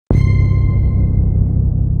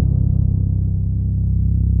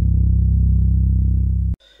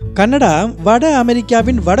Canada வட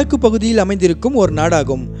அமெரிக்காவின் வடக்கு பகுதியில் அமைந்திருக்கும் ஒரு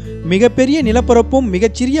நாடாகும். மிகப்பெரிய நிலப்பரப்பும்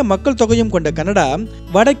மிகச்சிறிய மக்கள் தொகையும் கொண்ட கனடா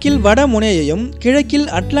வடக்கில் வட முனையையும், கிழக்கில்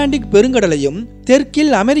அட்லாண்டிக் பெருங்கடலையும்,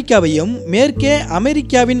 தெற்கில் அமெரிக்காவையும், மேற்கே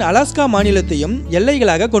அமெரிக்காவின் அலாஸ்கா மாநிலத்தையும்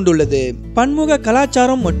எல்லைகளாக கொண்டுள்ளது. பன்முக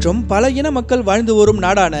கலாச்சாரம் மற்றும் பல இன மக்கள் வாழ்ந்து வரும்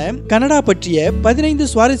நாடான கனடா பற்றிய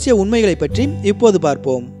 15 சுவாரஸ்ய உண்மைகளை பற்றி இப்போது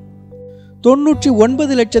பார்ப்போம்.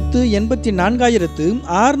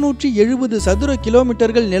 99,84,670 சதுர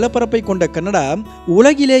கிலோமீட்டர்கள் நிலப்பரப்பை கொண்ட கனடா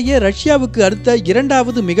உலகிலேயே ரஷ்யாவுக்கு அடுத்த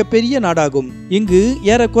இரண்டாவது மிகப்பெரிய நாடாகும். இங்கு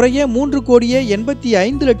ஏறக்குறைய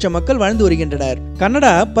 3,85,00,000 மக்கள் வாழ்ந்து வருகின்றனர்.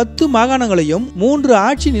 கனடா 10 மாகாணங்களையும் 3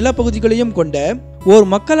 ஆட்சி நிலப்பகுதிகளையும் கொண்ட ஓர்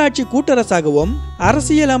மக்களாட்சி கூட்டரசாகவும்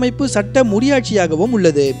அரசியல் அமைப்பு சட்ட முடியாட்சியாகவும்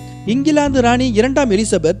உள்ளது. இங்கிலாந்து ராணி 2ஆம்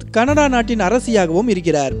எலிசபெத் கனடா நாட்டின் அரசியாகவும்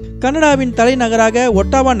இருக்கிறார். கனடாவின் தலைநகராக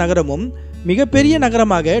ஒட்டாவா நகரமும் மிகப்பெரிய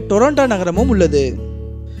நகரமாக டொரண்டோ நகரமும் உள்ளது.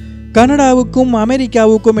 கனடாவுக்கும்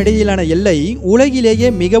அமெரிக்காவுக்கும் இடையிலான எல்லை உலகிலேயே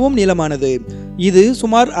மிகவும் நீளமானது. இது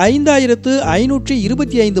சுமார்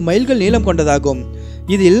 5,525 மைல்கள் நீளம் கொண்டதாகும்.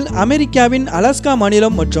 இதில் அமெரிக்காவின் அலாஸ்கா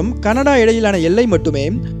மாநிலம் மற்றும் கனடா இடையிலான எல்லை மட்டுமே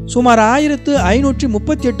சுமார்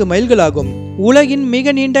 1,538 மைல்கள் ஆகும். உலகின்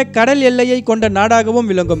மிக நீண்ட கடல் எல்லையை கொண்ட நாடாகவும்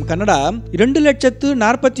விளங்கும் கனடா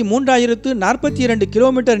 2,43,042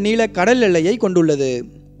 கிலோமீட்டர் நீள கடல் எல்லையை கொண்டுள்ளது.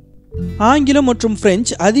 ஆங்கிலம் மற்றும்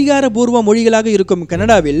பிரெஞ்சு அதிகாரபூர்வ மொழிகளாக இருக்கும்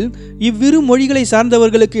கனடாவில் இவ்விரு மொழிகளை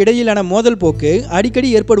சார்ந்தவர்களுக்கு இடையிலான மோதல் போக்கு அடிக்கடி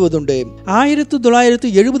ஏற்படுவதுண்டு.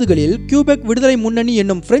 1970களில் கியூபெக் விடுதலை முன்னணி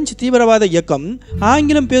என்னும் பிரெஞ்சு தீவிரவாத இயக்கம்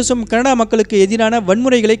ஆங்கிலம் பேசும் கனடா மக்களுக்கு எதிரான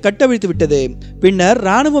வன்முறைகளை கட்டவிழ்த்துவிட்டது. பின்னர்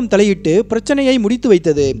இராணுவம் தலையிட்டு பிரச்சனையை முடித்து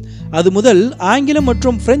வைத்தது. அது முதல் ஆங்கிலம்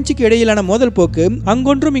மற்றும் பிரெஞ்சுக்கு இடையிலான மோதல் போக்கு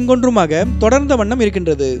அங்கொன்றும் இங்கொன்றுமாக தொடர்ந்த வண்ணம்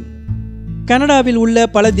இருக்கின்றது. கனடாவில் உள்ள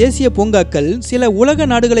பல தேசிய பூங்காக்கள் சில உலக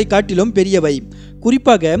நாடுகளை காட்டிலும் பெரியவை.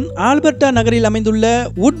 குறிப்பாக ஆல்பர்டா நகரில் அமைந்துள்ள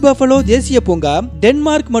வுட் பஃபலோ தேசிய பூங்கா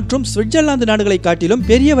டென்மார்க் மற்றும் சுவிட்சர்லாந்து நாடுகளை காட்டிலும்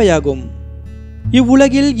பெரியவையாகும்.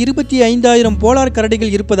 இவ்வுலகில் 25,000 போலார்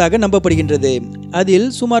கரடிகள் இருப்பதாக நம்பப்படுகின்றது. அதில்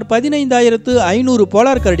சுமார் 15,500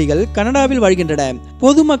 போலார் கரடிகள் கனடாவில் வாழ்கின்றன.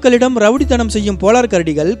 பொதுமக்களிடம் ரவுடித்தனம் செய்யும் போலார்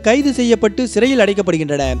கரடிகள் கைது செய்யப்பட்டு சிறையில்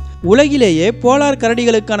அடைக்கப்படுகின்றன. உலகிலேயே போலார்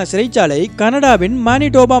கரடிகளுக்கான சிறைச்சாலை கனடாவின்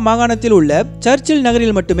மானிடோபா மாகாணத்தில் உள்ள சர்ச்சில்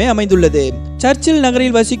நகரில் மட்டுமே அமைந்துள்ளது. சர்ச்சில்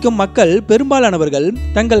நகரில் வசிக்கும் மக்கள் பெரும்பாலானவர்கள்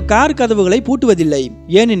தங்கள் கார் கதவுகளை பூட்டுவதில்லை.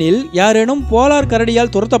 ஏனெனில் யாரேனும் போலார்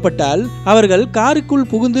கரடியால் துரத்தப்பட்டால் அவர்கள் காருக்குள்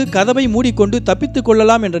புகுந்து கதவை மூடிக்கொண்டு தப்பித்துக்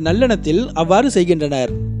கொள்ளலாம் என்ற நல்லெண்ணத்தில் அவ்வாறு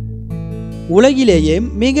செய்கின்றனர். உலகிலேயே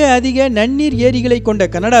மிக அதிக நன்னீர் ஏரிகளை கொண்ட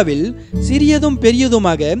கனடாவில் சிறியதும்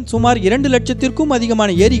பெரியதுமாக சுமார் 2 லட்சத்திற்கும் அதிகமான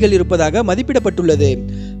ஏரிகள் இருப்பதாக மதிப்பிடப்பட்டுள்ளது.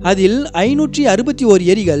 அதில் 561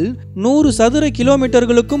 ஏரிகள் 100 சதுர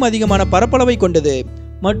கிலோமீட்டர்களுக்கும் அதிகமான பரப்பளவை கொண்டது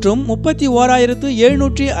மற்றும்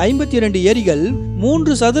 31,752 ஏரிகள்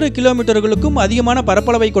 3 சதுர கிலோமீட்டர்களுக்கும் அதிகமான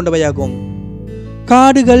பரப்பளவை கொண்டவையாகும்.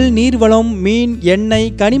 காடுகள், நீர்வளம், மீன், எண்ணெய்,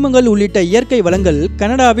 கனிமங்கள் உள்ளிட்ட இயற்கை வளங்கள்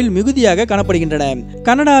கனடாவில் மிகுதியாக காணப்படுகின்றன.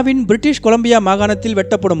 கனடாவின் பிரிட்டிஷ் கொலம்பியா மாகாணத்தில்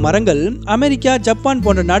வெட்டப்படும் மரங்கள் அமெரிக்கா, ஜப்பான்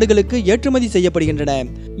போன்ற நாடுகளுக்கு ஏற்றுமதி செய்யப்படுகின்றன.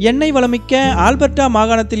 எண்ணெய் வளமிக்க ஆல்பர்டா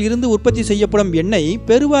மாகாணத்தில் இருந்து உற்பத்தி செய்யப்படும் எண்ணெய்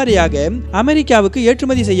பெருவாரியாக அமெரிக்காவுக்கு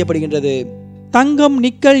ஏற்றுமதி செய்யப்படுகின்றது. தங்கம்,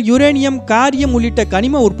 நிக்கல், யுரேனியம், காரியம் உள்ளிட்ட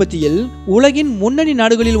கனிம உற்பத்தியில் உலகின் முன்னணி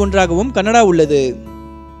நாடுகளில் ஒன்றாகவும் கனடா உள்ளது.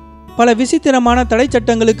 பல விசித்திரமான தடை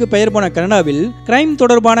சட்டங்களுக்கு பெயர் போன கனடாவில் கிரைம்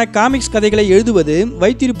தொடர்பான காமிக்ஸ் கதைகளை எழுதுவது,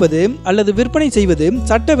 வைத்திருப்பது அல்லது விற்பனை செய்வது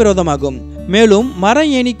சட்டவிரோதமாகும். மேலும் மர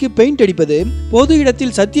ஏணிக்கு பெயிண்ட் அடிப்பது, பொது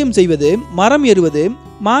இடத்தில் சத்தியம் செய்வது, மரம் ஏறுவது,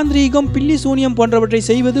 மாந்திரீகம், பில்லி சூனியம் போன்றவற்றை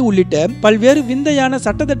செய்வது உள்ளிட்ட பல்வேறு விந்தையான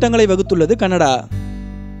சட்டத்திட்டங்களை வகுத்துள்ளது கனடா.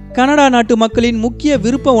 கனடா நாட்டு மக்களின் முக்கிய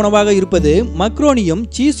விருப்ப உணவாக இருப்பது மக்ரோனியும்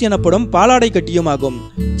சீஸ் எனப்படும் பாலாடை கட்டியும் ஆகும்.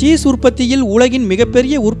 சீஸ் உற்பத்தியில் உலகின்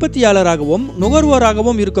மிகப்பெரிய உற்பத்தியாளராகவும்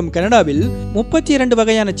நுகர்வோராகவும் இருக்கும் கனடாவில் 32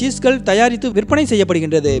 வகையான சீஸ்கள் தயாரித்து விற்பனை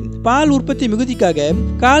செய்யப்படுகின்றது. பால் உற்பத்தி மிகுதிக்காக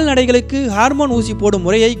கால்நடைகளுக்கு ஹார்மோன் ஊசி போடும்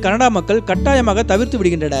முறையை கனடா மக்கள் கட்டாயமாக தவிர்த்து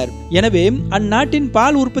விடுகின்றனர். எனவே அந்நாட்டின்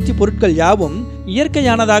பால் உற்பத்தி பொருட்கள் யாவும்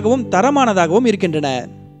இயற்கையானதாகவும் தரமானதாகவும் இருக்கின்றன.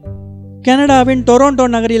 கனடாவின் டொரண்டோ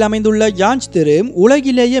நகரில் அமைந்துள்ள யாஞ்ச் தெரு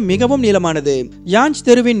உலகிலேயே மிகவும் நீளமானது. யாஞ்ச்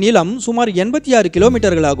தெருவின் நீளம் சுமார் 86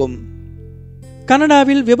 கிலோமீட்டர்களாகும்.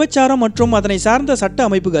 கனடாவில் விபச்சாரம் மற்றும் அதனை சார்ந்த சட்ட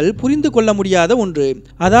அமைப்புகள் புரிந்து கொள்ள முடியாத ஒன்று.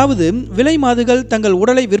 அதாவது விலை மாதுகள் தங்கள்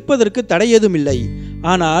உடலை விற்பதற்கு தடை ஏதுமில்லை.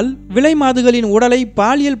 ஆனால் விலை மாதுகளின் உடலை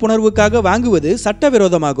பாலியல் புணர்வுக்காக வாங்குவது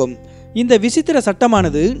சட்டவிரோதமாகும். இந்த விசித்திர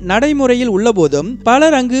சட்டமானது நடைமுறையில் உள்ள போதும்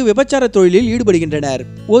பலர் அங்கு விபச்சார தொழிலில் ஈடுபடுகின்றனர்.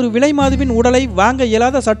 ஒரு விலைமாதுவின் உடலை வாங்க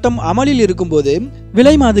இயலாத சட்டம் அமலில் இருக்கும்போது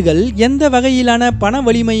விலைமாதுகள் எந்த வகையிலான பண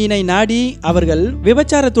வலிமையினை நாடி அவர்கள்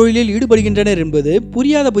விபச்சார தொழிலில் ஈடுபடுகின்றனர் என்பது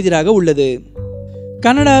புரியாத புதிராக உள்ளது.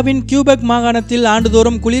 கனடாவின் கியூபெக் மாகாணத்தில்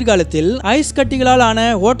ஆண்டுதோறும் குளிர்காலத்தில் ஐஸ் கட்டிகளால் ஆன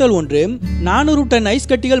ஹோட்டல் ஒன்று 400 டன் ஐஸ்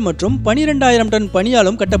கட்டிகள் மற்றும் 12,000 டன்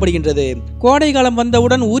பனியாலும் கட்டப்படுகின்றது. கோடை காலம்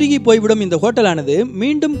வந்தவுடன் உருகி போய்விடும் இந்த ஹோட்டலானது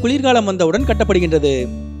மீண்டும் குளிர்காலம் வந்தவுடன் கட்டப்படுகின்றது.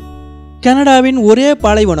 கனடாவின் ஒரே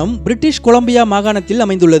பாலைவனம் பிரிட்டிஷ் கொலம்பியா மாகாணத்தில்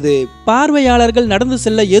அமைந்துள்ளது. பார்வையாளர்கள் நடந்து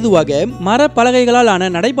செல்ல ஏதுவாக மர பலகைகளால்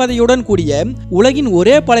ஆன நடைபாதையுடன் கூடிய உலகின்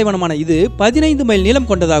ஒரே பாலைவனமான இது 15 மைல்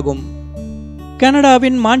நீளம் கொண்டதாகும்.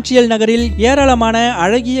 கனடாவின் மான்ட்ரியல் நகரில் ஏராளமான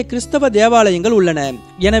அழகிய கிறிஸ்தவ தேவாலயங்கள் உள்ளன.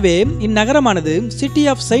 எனவே இந்நகரமானது சிட்டி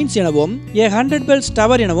ஆஃப் சயின்ஸ் எனவும் 100 பெல்ஸ்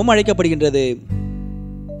டவர் எனவும் அழைக்கப்படுகின்றது.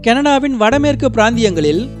 கனடாவின் வடமேற்கு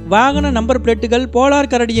பிராந்தியங்களில் வாகன நம்பர் பிளேட்டுகள்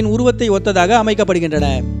போலார் கரடியின் உருவத்தை ஒத்ததாக அமைக்கப்படுகின்றன.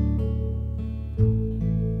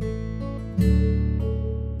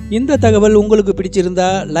 இந்த தகவல் உங்களுக்கு பிடிச்சிருந்தா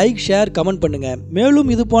லைக், ஷேர், கமெண்ட் பண்ணுங்க. மேலும்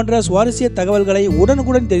இது போன்ற சுவாரஸ்ய தகவல்களை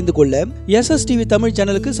உடனுக்குடன் தெரிந்து கொள்ள SSTV தமிழ்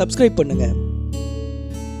சேனலுக்கு சப்ஸ்கிரைப் பண்ணுங்க.